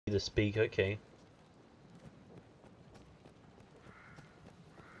to speak, okay.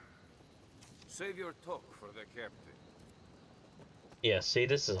 Save your talk for the captain. Yeah, see,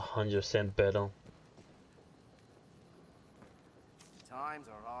 this is 100% better. Times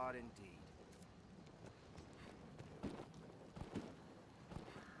are hard indeed.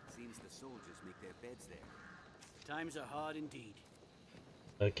 Seems the soldiers make their beds there. Times are hard indeed.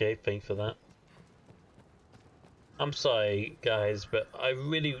 Okay, thanks for that. I'm sorry, guys, but I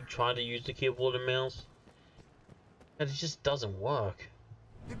really try to use the keyboard and mouse, and it just doesn't work.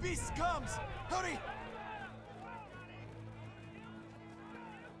 The beast comes! Hurry!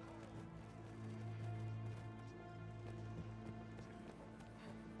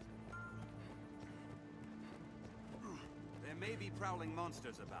 There may be prowling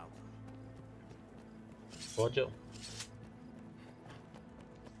monsters about. Roger.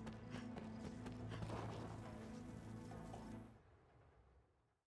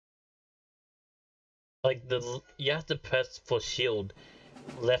 Like you have to press for shield,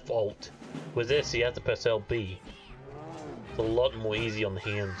 left alt. With this, you have to press LB. It's a lot more easy on the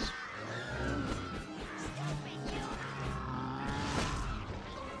hands.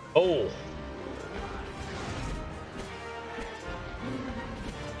 Oh!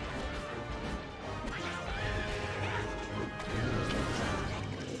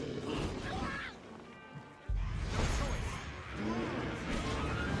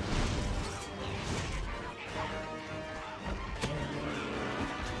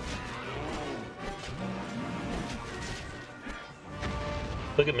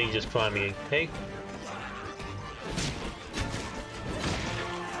 Look at me just climbing. Hey.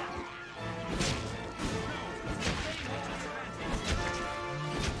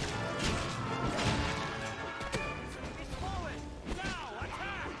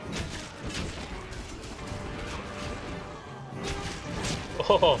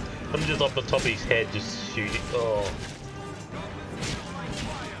 Oh, I'm just up on top of his head, just shooting. Oh.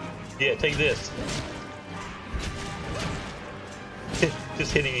 Yeah, take this.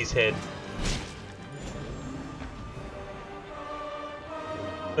 Just hitting his head.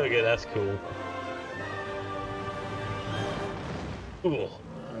 Okay, that's cool. Ooh.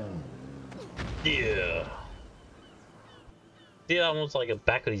 Yeah. See, almost like a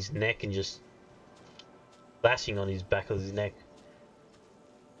back of his neck and just lashing on his back of his neck.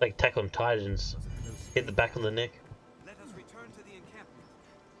 Like Attack on Titans. Hit the back of the neck. Let us return to the encampment.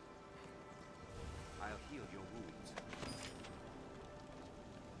 I'll heal your wounds.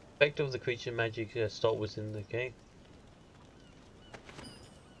 Effect of the creature magic start within the game.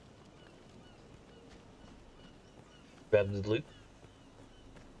 Grab the loot.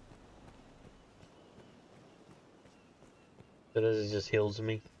 So this just heals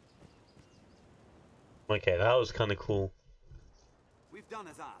me. Okay, that was kind of cool. We've done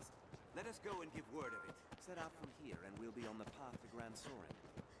as asked. Let us go and give word of it. Set out from here and we'll be on the path to Grand Soren.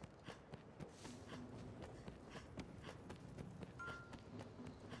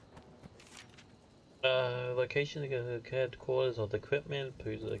 Location to headquarters of the equipment,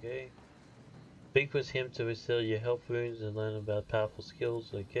 please, okay. Speak with him to restore your health wounds and learn about powerful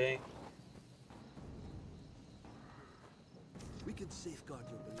skills, okay. We can safeguard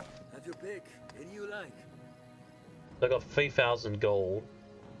your belief. Have your pick. Any you like. I got 3,000 gold.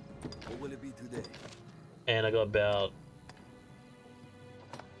 What will it be today? And I got about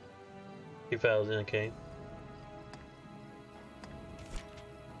 2,000, okay.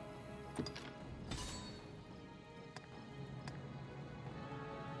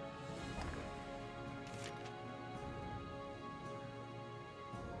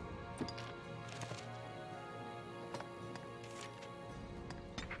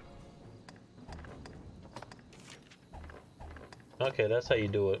 Okay, that's how you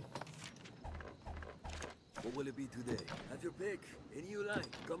do it. What will it be today? Have your pick. Any you like.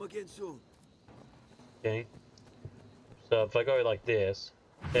 Come again soon. Okay. So if I go like this,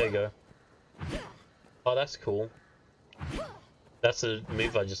 there you go. Oh, that's cool. That's the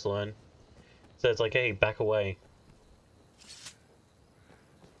move I just learned. So it's like, hey, back away.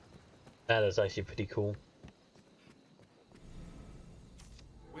 That is actually pretty cool.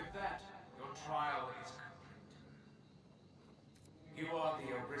 With that, your trial is complete. You are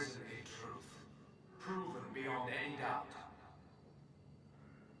the arisen in truth, proven beyond any doubt.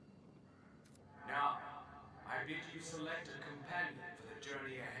 Now, I bid you select a companion for the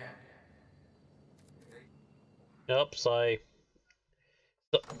journey ahead. Oops, I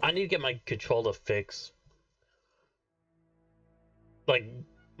need to get my controller fixed. Like,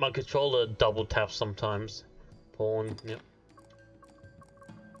 my controller double taps sometimes. Pawn, yep.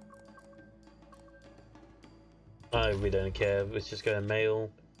 I really don't care. Let's just go to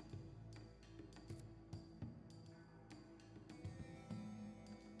mail.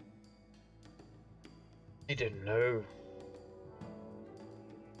 I don't know.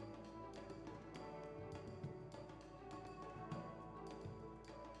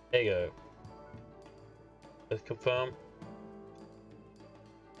 There you go. Let's confirm.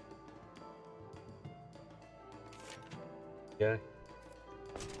 Yeah.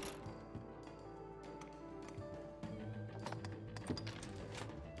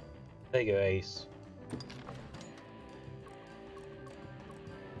 There you go, Ace.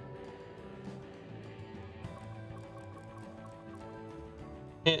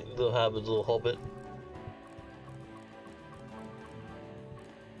 Little habit, little hobbit.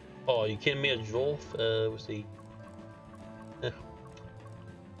 Oh, you kidding me? A dwarf? What's he?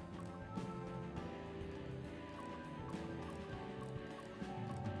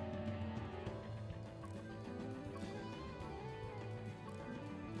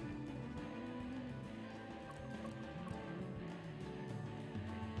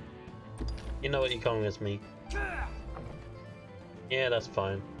 You know what? You're coming with me. Yeah, that's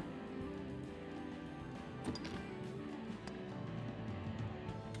fine.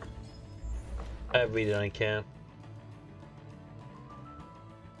 I really don't care.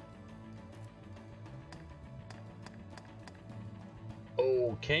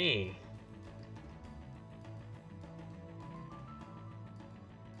 Okay.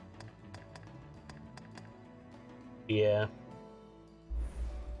 Yeah.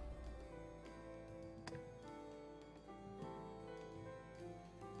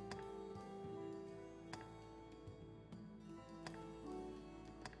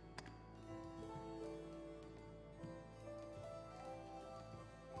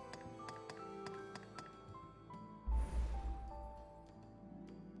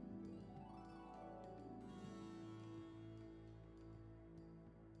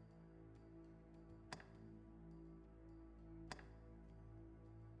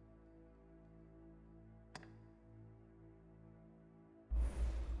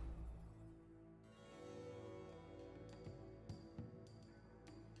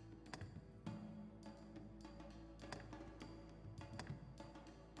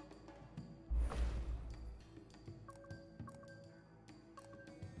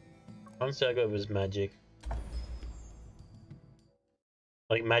 Honestly, I go with magic.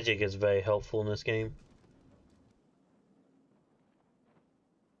 Like, magic is very helpful in this game.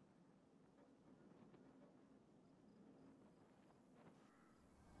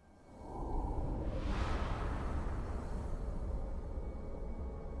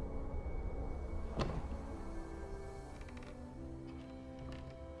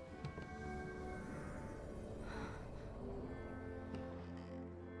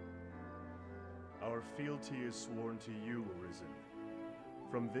 Our fealty is sworn to you, Arisen.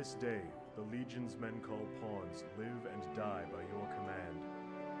 From this day, the Legion's men called pawns live and die by your command.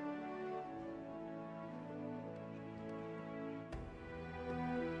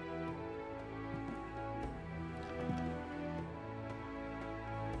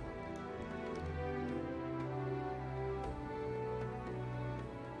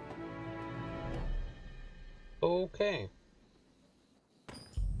 Okay.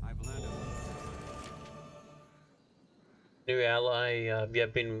 I've learned New ally, you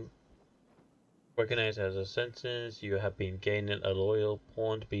have been recognized as a sentence. You have been gaining a loyal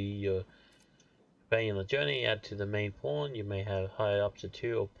pawn to be your companion on the journey. Add to the main pawn. You may have hired up to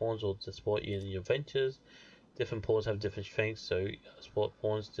 2 of pawns or to support you in your ventures. Different pawns have different strengths, so support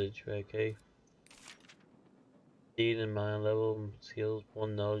pawns to okay. Speed and mind level, skills,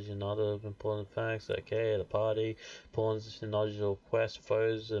 pawn knowledge and other important facts, okay. The party, pawns knowledge of quest,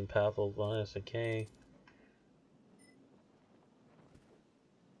 foes, and powerful alliance, okay.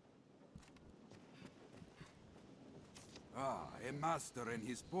 Ah, a master and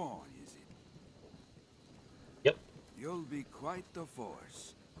his pawn, is it? Yep. You'll be quite the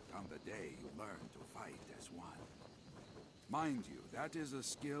force on the day you learn to fight as one. Mind you, that is a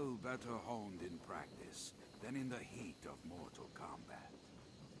skill better honed in practice than in the heat of mortal combat.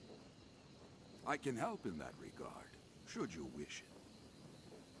 I can help in that regard, should you wish it.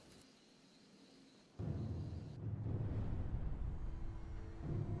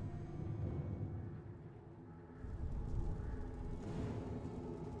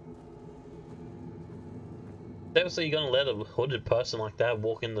 Seriously, you gonna let a hooded person like that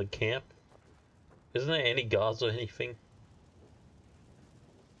walk in the camp? Isn't there any guards or anything?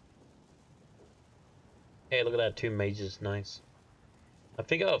 Hey, look at that, 2 mages, nice. I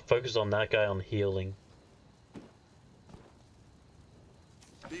think I'll focus on that guy on healing.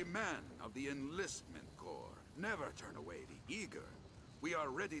 The men of the Enlistment Corps never turn away the eager. We are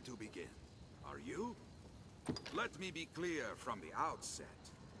ready to begin. Are you? Let me be clear from the outset.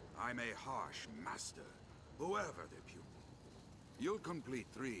 I'm a harsh master, whoever the pupil. You'll complete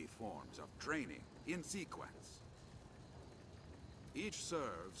 3 forms of training in sequence. Each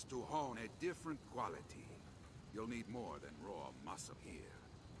serves to hone a different quality. You'll need more than raw muscle here.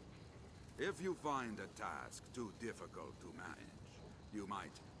 If you find a task too difficult to manage, you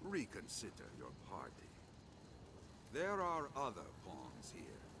might reconsider your party. There are other pawns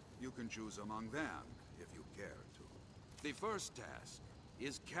here. You can choose among them if you care to. The first task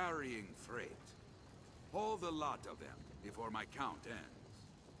is carrying freight. Haul the lot of them before my count ends.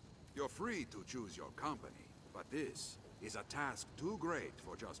 You're free to choose your company, but this is a task too great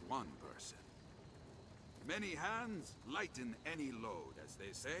for just one person. Many hands lighten any load, as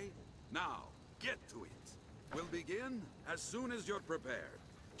they say. Now, get to it. We'll begin as soon as you're prepared.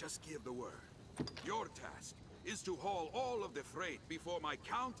 Just give the word. Your task is to haul all of the freight before my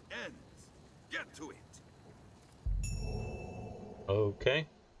count ends. Get to it. Okay.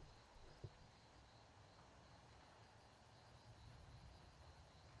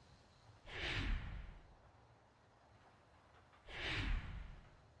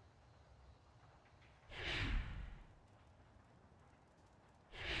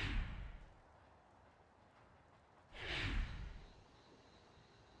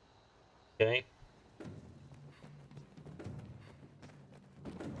 Okay.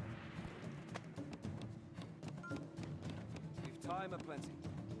 We've time aplenty.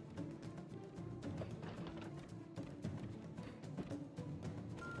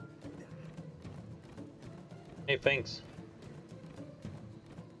 Hey, thanks.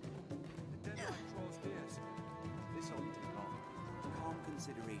 The deadline draws near, sir. This won't take long. Calm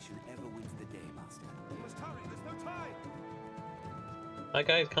consideration ever wins the day, Master. We must hurry, there's no time! That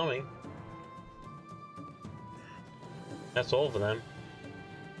guy's coming. That's all of them.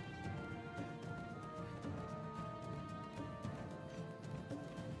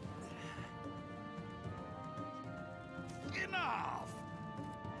 Enough!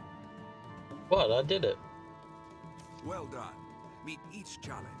 What? I did it. Well done. Meet each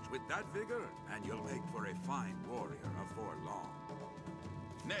challenge with that vigor, and you'll make for a fine warrior afore long.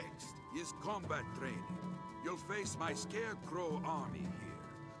 Next is combat training. You'll face my Scarecrow army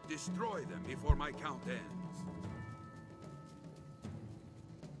here. Destroy them before my count ends.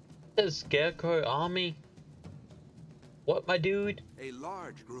 The Scarecrow army? What, my dude? A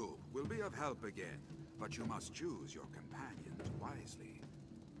large group will be of help again, but you must choose your companions wisely.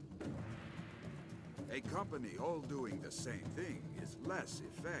 A company all doing the same thing is less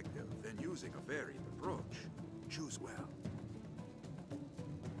effective than using a varied approach. Choose well.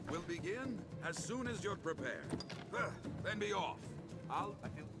 We'll begin as soon as you're prepared. Then be off. I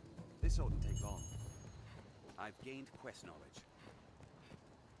feel... This oughtn't take long. I've gained quest knowledge.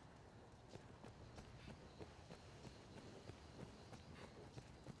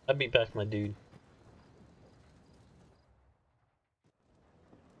 I'll be back, my dude. It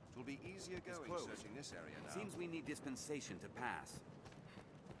will be easier going searching this area now. Seems we need dispensation to pass.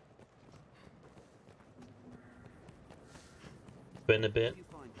 Been a bit. If you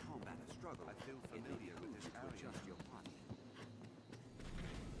find combat a struggle, I feel familiar with this area. Adjust your party.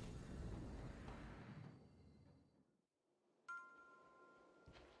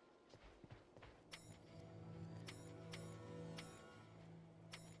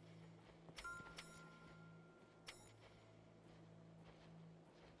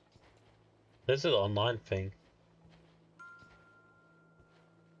 This is an online thing.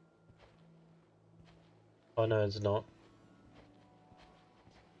 Oh no, it's not.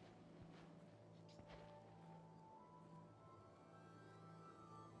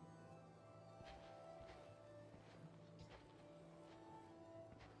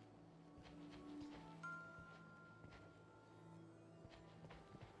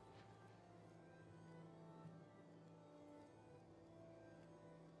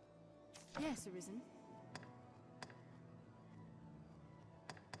 Yes, Arisen.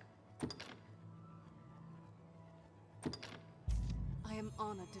 I am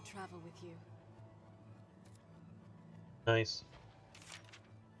honored to travel with you. Nice.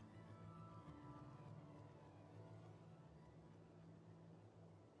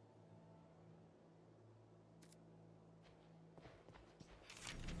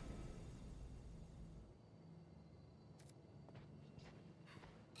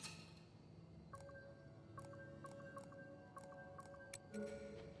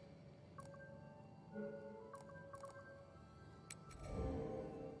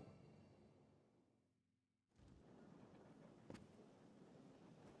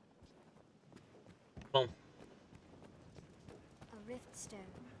 Well, A rift stone.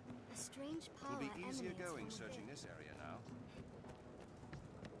 A strange power It'll be easier emanates going from searching within. this area now.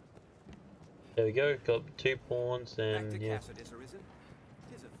 There we go, got 2 pawns Back and to yeah. Cassidy's arisen.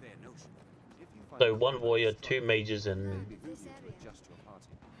 Tis a fair notion. If you find So a 1 hole warrior, in the 2 mages, and struggle, behoove you to adjust your party.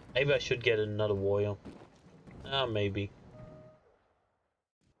 maybe I should get another warrior. Ah, maybe.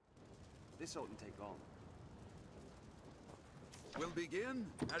 This oughtn't take long. We'll begin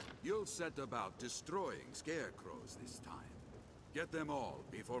at... You'll set about destroying scarecrows this time. Get them all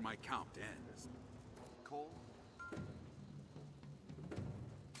before my count ends. Call.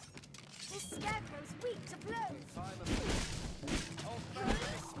 This scarecrow's weak to blows.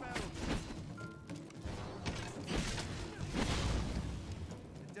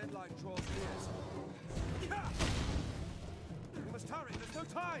 The deadline draws near. We must hurry, there's no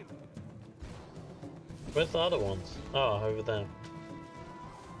time! Where's the other ones? Oh, over there.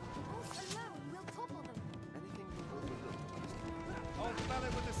 Force alone will topple them. Anything you overlooked? Old fella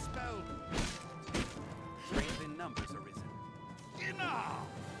with a spell. Strength in numbers arisen. Enough!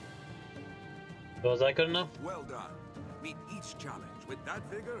 Was that good enough? Well done. Meet each challenge with that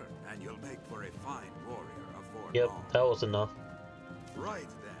vigor, and you'll make for a fine warrior afore Yep, long. that was enough. Right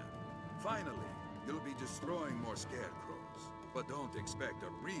then. Finally, you'll be destroying more scarecrows, but don't expect a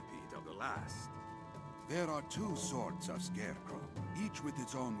repeat of the last. There are 2 sorts of scarecrow, each with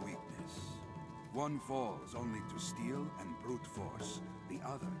its own weakness. One falls only to steel and brute force, the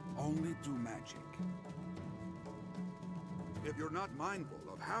other only to magic. If you're not mindful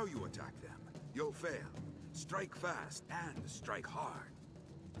of how you attack them, you'll fail. Strike fast and strike hard.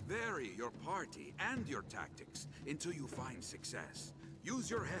 Vary your party and your tactics until you find success. Use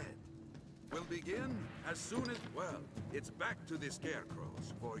your head. We'll begin as soon as, well, it's back to the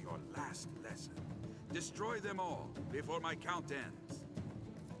scarecrows for your last lesson. Destroy them all before my count ends.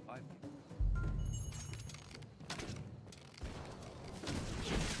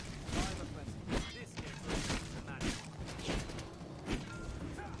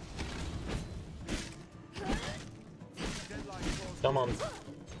 Come on.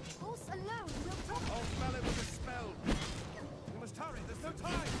 Force alone will topple. Old fella with a spell. We must hurry, there's no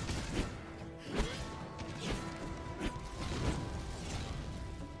time.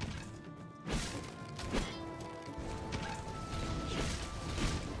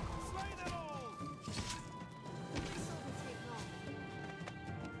 Slay them all! This oughtn't take long.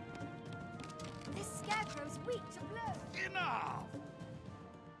 This scarecrow's weak to blows. Enough!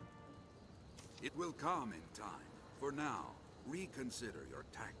 It will come in time. For now, reconsider your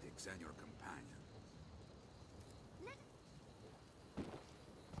tactics and your companion.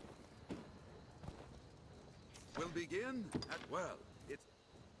 We'll begin at, well, it's...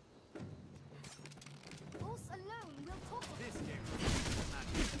 Force alone will topple. This game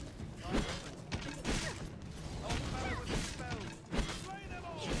Old fella with a spell. Slay them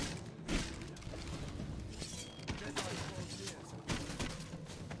all! Deadline draws near.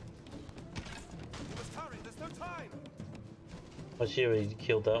 We must hurry, there's no time! I should have already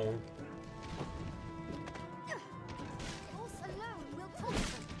killed that one. Force alone will topple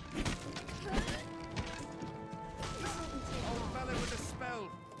them. This oughtn't take Old long. fella with a spell.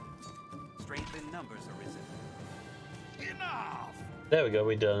 Strength in numbers arisen. Enough! There we go,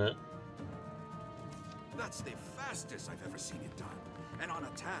 we done it. That's the fastest I've ever seen it done. And on a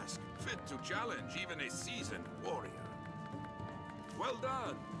task fit to challenge even a seasoned warrior. Well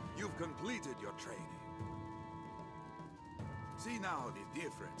done! You've completed your training. See now the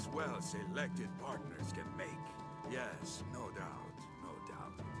difference well-selected partners can make. Yes, no doubt, no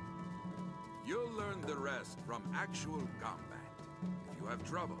doubt. You'll learn the rest from actual combat. If you have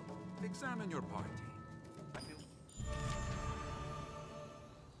trouble, examine your party.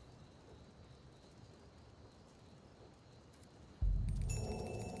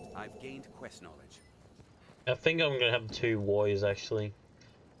 I've gained quest knowledge. I think I'm gonna have 2 warriors actually.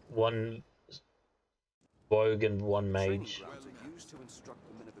 1 rogue and 1 Training mage. grounds are used to instruct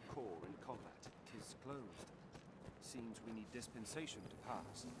the men of the corps in combat. 'Tis closed. Seems we need dispensation to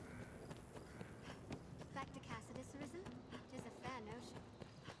pass. Back to Cassidy's arisen? Tis a fair notion.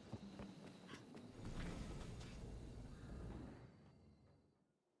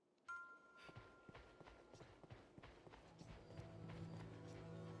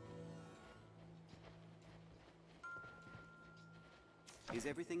 Is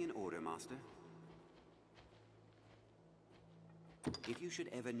everything in order, Master? If you should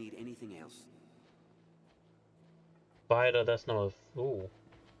ever need anything else, Spider, that's not a fool.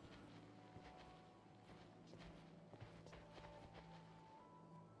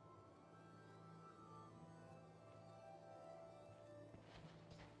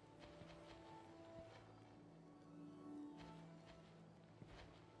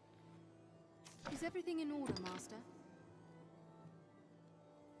 Is everything in order, Master?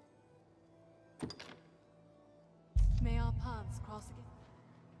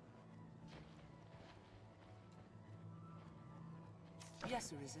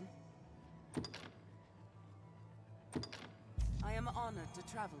 Yes, Arisen. I am honored to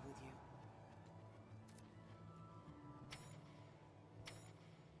travel with you.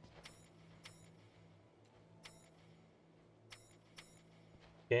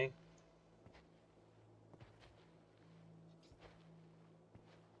 Okay.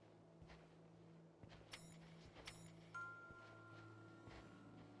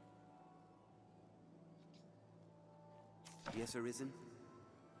 Yes, Arisen?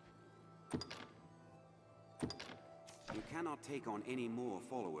 You cannot take on any more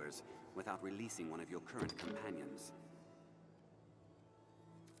followers without releasing one of your current companions.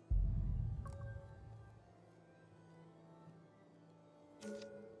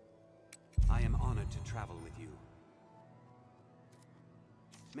 I am honored to travel with you.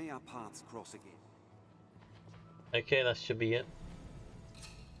 May our paths cross again. Okay, that should be it.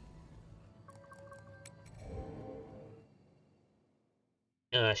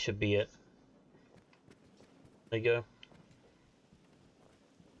 And that should be it. There you go.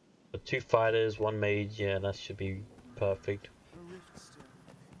 The 2 fighters, 1 mage, yeah, that should be perfect. A rift stone.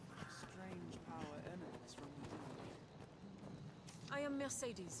 Strange power emanates from within. I am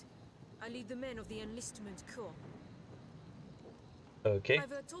Mercedes. I lead the men of the Enlistment Corps. Okay.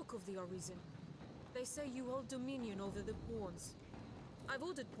 I've heard talk of the Arisen. They say you hold dominion over the pawns. I've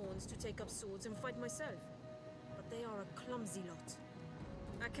ordered pawns to take up swords and fight myself. But they are a clumsy lot.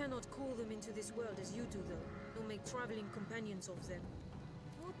 I cannot call them into this world as you do, though, nor make traveling companions of them.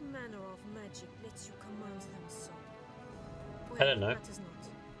 What manner of magic lets you command them so? Well, I don't know. it matters not.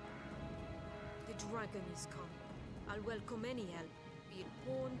 The dragon is come. I'll welcome any help, be it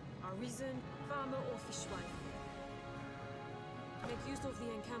pawn, arisen, farmer, or fishwife. Make use of the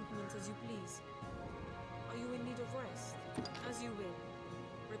encampment as you please. Are you in need of rest? As you will.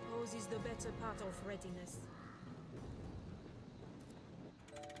 Repose is the better part of readiness.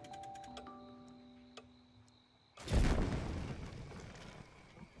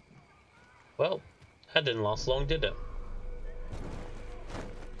 Well, that didn't last long, did it?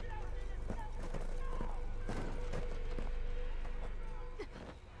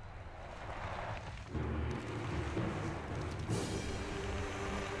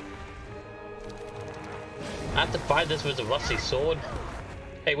 I have to fight this with a rusty sword?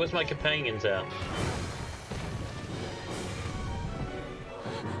 Hey, where's my companions at?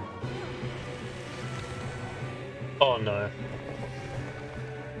 Oh no.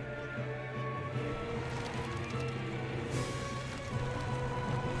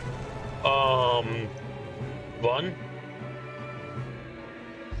 Run?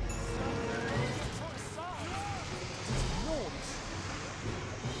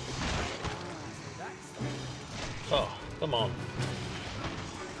 Oh, come on.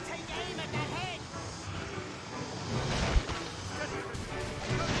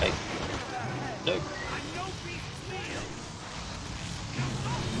 Hey. No.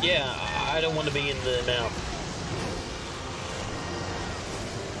 Yeah, I don't want to be in the mouth.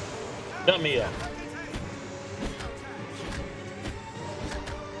 Come here.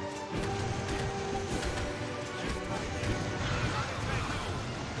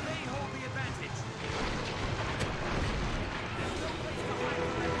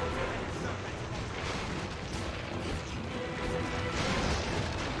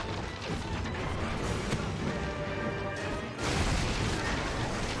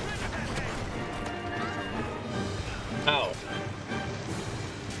 Ow.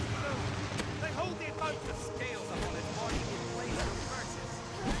 They hold the amount of scales upon his body in place of curses.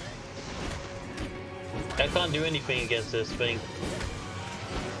 I can't do anything against this thing.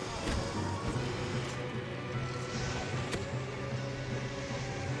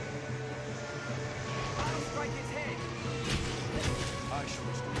 I'll strike his head. I shall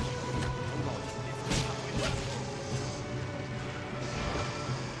restore you. Hold on.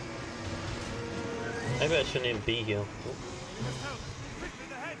 Maybe I shouldn't even be here. Quickly,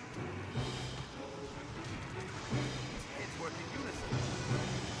 the head. Heads work in unison.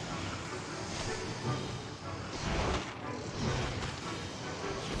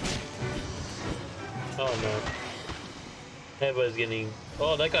 Oh no. Everybody's getting...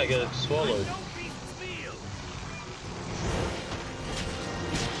 Oh, that guy got swallowed. No beast's meal.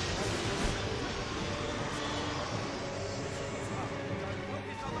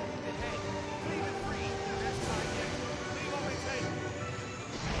 Focus on the wounded head. Leave it free. That's not yet. Leave on its head.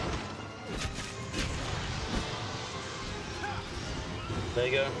 There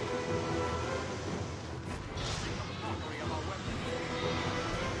you go.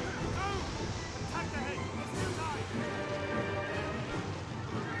 Attack the head. It's still time.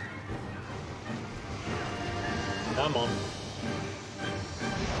 Come on.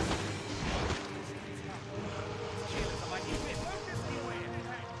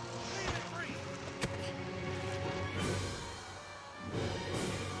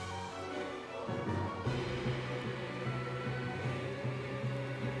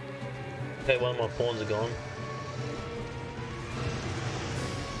 Okay, one of my pawns are gone.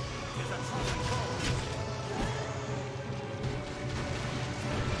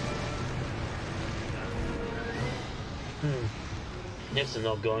 This is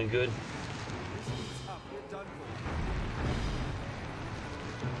not going good.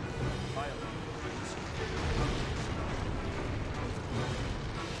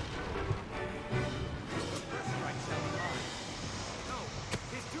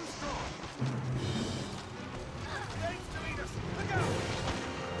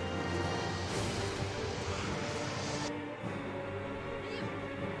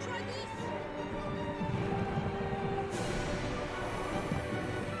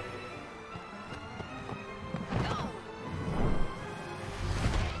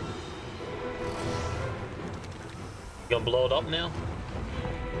 You gonna blow it up now?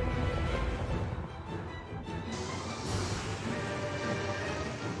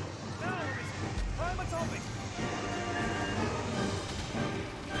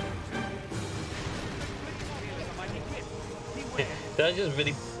 Did I just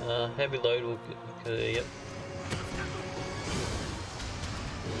really heavy load? Yep.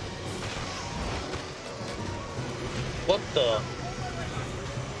 What the?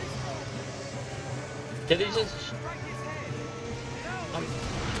 Did he just?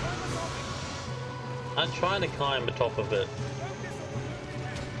 I'm trying to climb the top of it.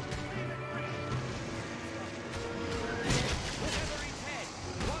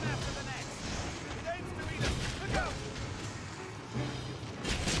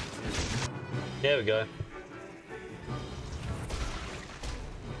 There we go.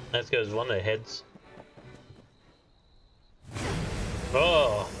 Let's go as one of the heads.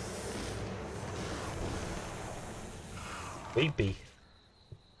 Oh! Weepy.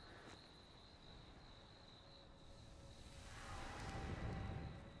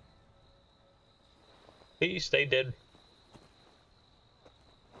 Please stay dead.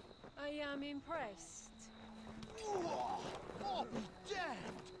 I am impressed. Oh, be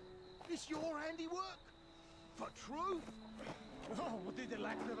damned! This your handiwork? For truth? Oh, what did the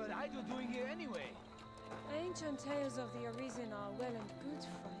lack of an idol doing here anyway? Ancient tales of the Arisen are well and good,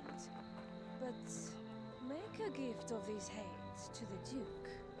 friend. But make a gift of these heads to the Duke,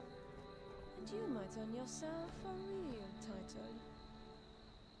 and you might earn yourself a real title.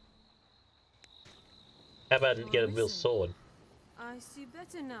 How about get a real sword? I see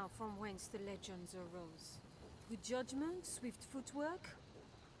better now from whence the legends arose. Good judgment, swift footwork.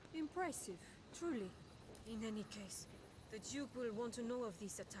 Impressive, truly. In any case, the Duke will want to know of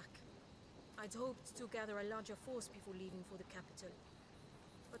this attack. I'd hoped to gather a larger force before leaving for the capital.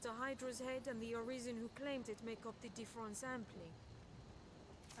 But a Hydra's head and the Arisen who claimed it make up the difference amply.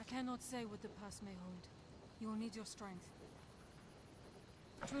 I cannot say what the past may hold. You'll need your strength.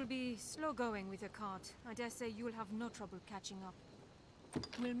 It will be slow going with a cart. I dare say you'll have no trouble catching up.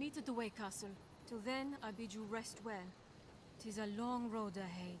 We'll meet at the Way Castle. Till then, I bid you rest well. 'Tis a long road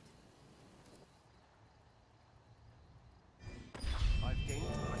ahead. I've gained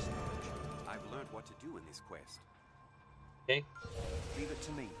quest knowledge. I've learned what to do in this quest. Okay. Leave it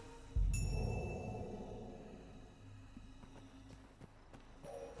to me.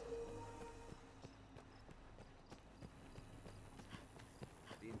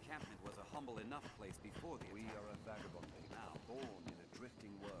 The encampment was a humble enough place before the... We are a vagabond now, born in a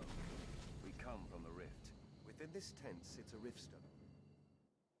drifting world. We come from the rift. Within this tent sits a riftstone.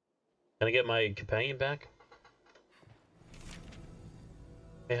 Can I get my companion back?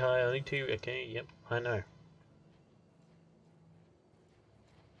 Hey, hi, only two. Okay, yep, I know.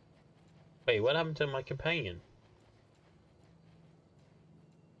 Wait, what happened to my companion?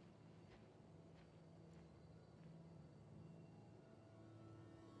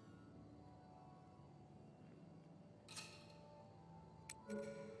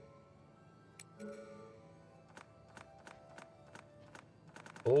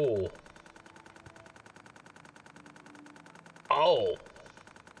 Oh. Oh.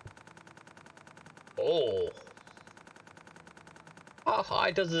 Oh. How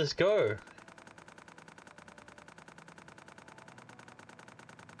high does this go?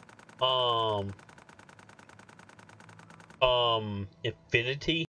 Infinity?